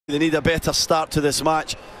They need a better start to this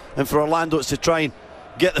match, and for Orlando it's to try and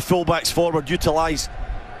get the fullbacks forward, utilise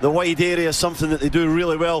the wide area, something that they do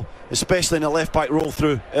really well, especially in a left-back roll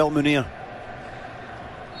through El-Munir.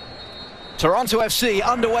 Toronto FC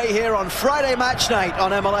underway here on Friday match night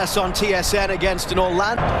on MLS on TSN against an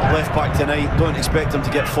Orlando. Left back tonight, don't expect him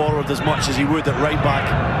to get forward as much as he would at right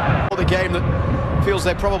back. The game that feels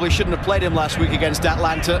they probably shouldn't have played him last week against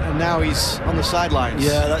Atlanta, and now he's on the sidelines.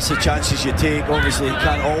 Yeah, that's the chances you take. Obviously you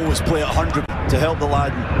can't always play at 100 to help the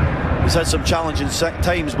lad. He's had some challenging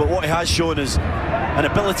times, but what he has shown is an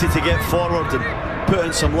ability to get forward and put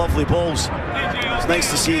in some lovely balls. It's nice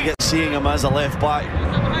to see seeing him as a left back.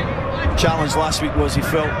 Challenge last week was he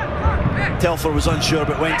felt Telfer was unsure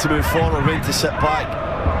but when to move forward, when to sit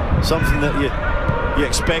back. Something that you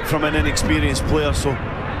expect from an inexperienced player, so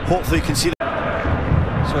hopefully you can see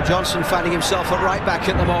that. So Johnson finding himself at right back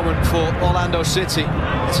at the moment for Orlando City.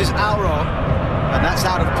 This is Auro, and that's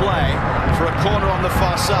out of play for a corner on the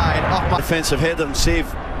far side. Defensive header and save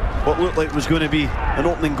what looked like was going to be an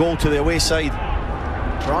opening goal to the away side.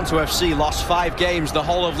 Toronto FC lost 5 games the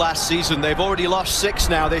whole of last season. They've already lost 6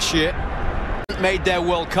 now this year. Made their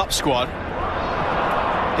World Cup squad.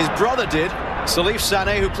 His brother did. Salif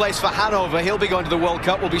Sané, who plays for Hanover, he'll be going to the World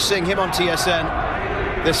Cup. We'll be seeing him on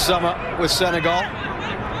TSN this summer with Senegal.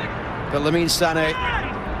 But Lamine Sané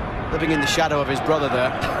living in the shadow of his brother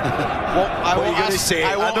there. I won't ask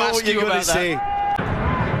you about that.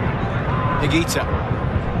 Higuita.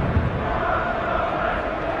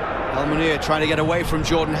 El-Munir trying to get away from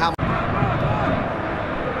Jordan Hamilton.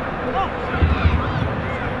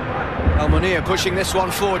 El-Munir pushing this one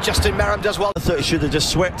forward. Justin Merrim does well. I thought he should have just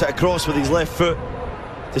swept it across with his left foot.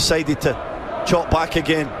 Decided to chop back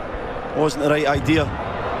again. Wasn't the right idea.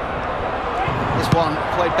 This one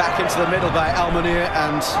played back into the middle by El-Munir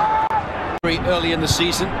and very early in the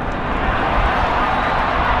season.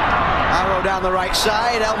 Arrow down the right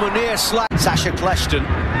side. El-Munir slides. Sasha Kleshton.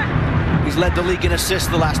 He's led the league in assists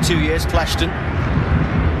the last 2 years, Kleshton.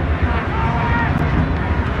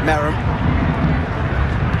 Merrim.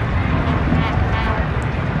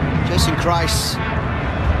 Jason Kreis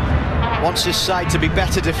wants his side to be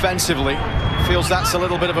better defensively. Feels that's a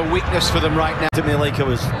little bit of a weakness for them right now. To me, like, it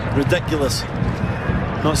was ridiculous.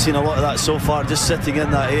 Not seen a lot of that so far, just sitting in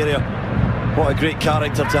that area. What a great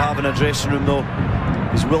character to have in a dressing room, though.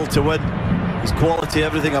 His will to win, his quality,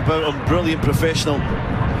 everything about him. Brilliant professional.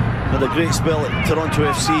 Had a great spell at Toronto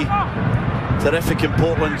FC. Terrific in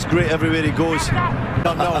Portland. It's great everywhere he goes.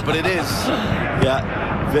 Don't know, but it is.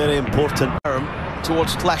 Yeah, very important.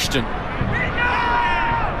 Towards Kleshton.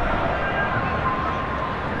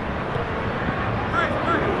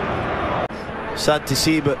 Sad to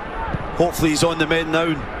see, but hopefully he's on the mend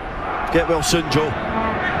now. Get well soon, Joe.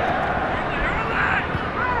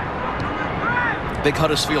 Big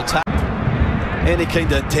Huddersfield tap. Any kind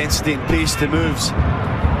of intensity and pace to moves.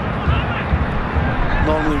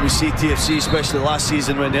 Normally we see TFC, especially last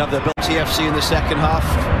season, when they have the ability. TFC in the second half,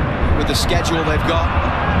 with the schedule they've got,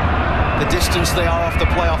 the distance they are off the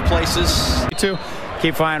playoff places.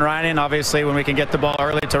 Keep finding Ryan in. Obviously, when we can get the ball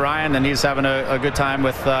early to Ryan, then he's having a good time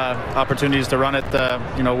with opportunities to run it,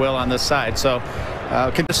 Will on this side. So,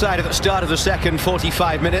 can decide at the start of the second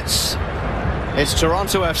 45 minutes. It's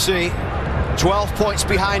Toronto FC, 12 points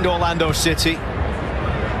behind Orlando City.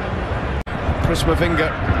 Chris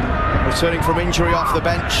Mavinga returning from injury off the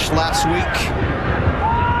bench last week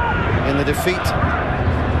in the defeat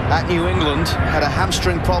at New England. Had a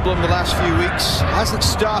hamstring problem the last few weeks. Hasn't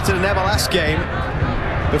started an MLS game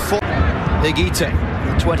before. Higuita,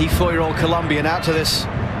 the 24-year-old Colombian, out to this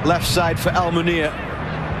left side for El-Munir.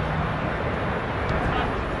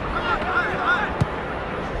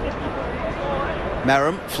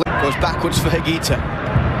 Merrim goes backwards for Higuita.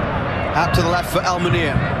 Out to the left for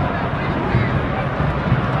El-Munir.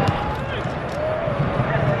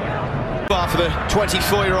 For the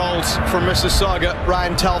 24-year-old from Mississauga,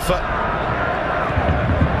 Ryan Telfer.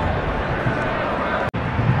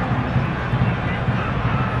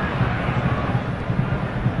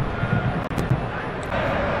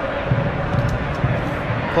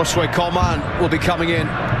 Josue Coleman will be coming in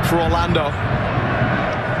for Orlando.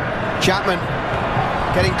 Chapman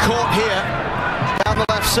getting caught here down the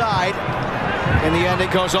left side. In the end,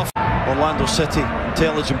 it goes off. Orlando City,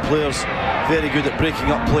 intelligent players, very good at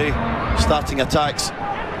breaking up play, starting attacks.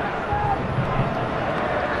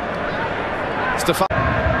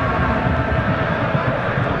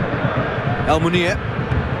 El-Munir.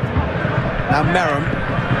 Now Merrim.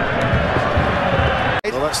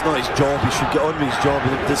 Well, that's not his job. He should get on with his job.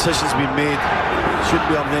 The decision's been made. Shouldn't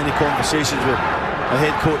be having any conversations with a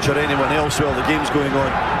head coach or anyone else while the game's going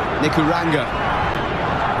on. Nikuranga.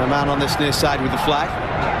 A man on this near side with the flag.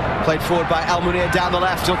 Played forward by El-Munir down the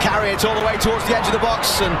left. He'll carry it all the way towards the edge of the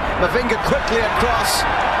box, and Mavinga quickly across.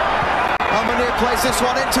 El-Munir plays this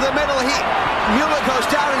one into the middle. Muller goes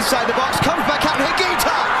down inside the box, comes back out.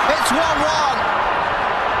 Higuita! It's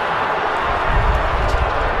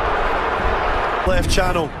 1-1. Left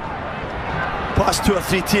channel. Past 2 or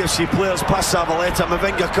 3 TFC players, past Zavaleta.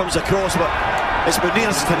 Mavinga comes across, but it's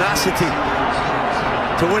Munir's tenacity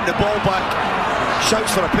to win the ball back.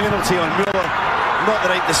 Shouts for a penalty on Muller. Not the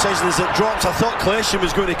right decision as it drops. I thought Kleshin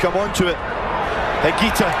was going to come onto it.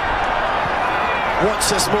 Higuita wants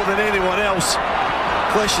this more than anyone else.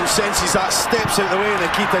 Kleshin senses that, steps out the way, and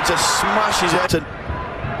Higuita just smashes it in.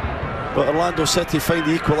 But Orlando City find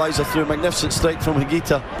the equaliser through a magnificent strike from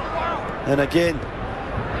Higuita. And again,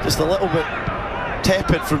 just a little bit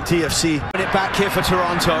tepid from TFC. Put it back here for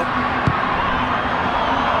Toronto.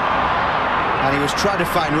 And he was trying to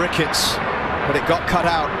find Ricketts, but it got cut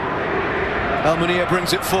out. El-Munir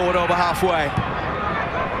brings it forward over halfway.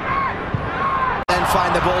 Then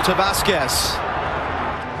find the ball to Vasquez.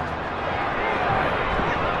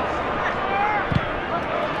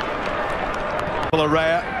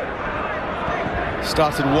 Larrea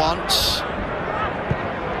started once.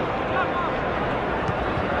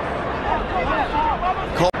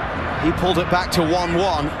 He pulled it back to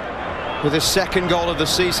 1-1 with his second goal of the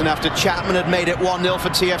season after Chapman had made it 1-0 for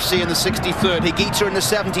TFC in the 63rd, Higuita in the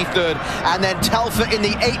 73rd, and then Telfer in the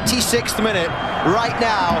 86th minute. Right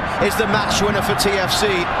now is the match winner for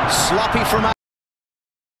TFC. Sloppy from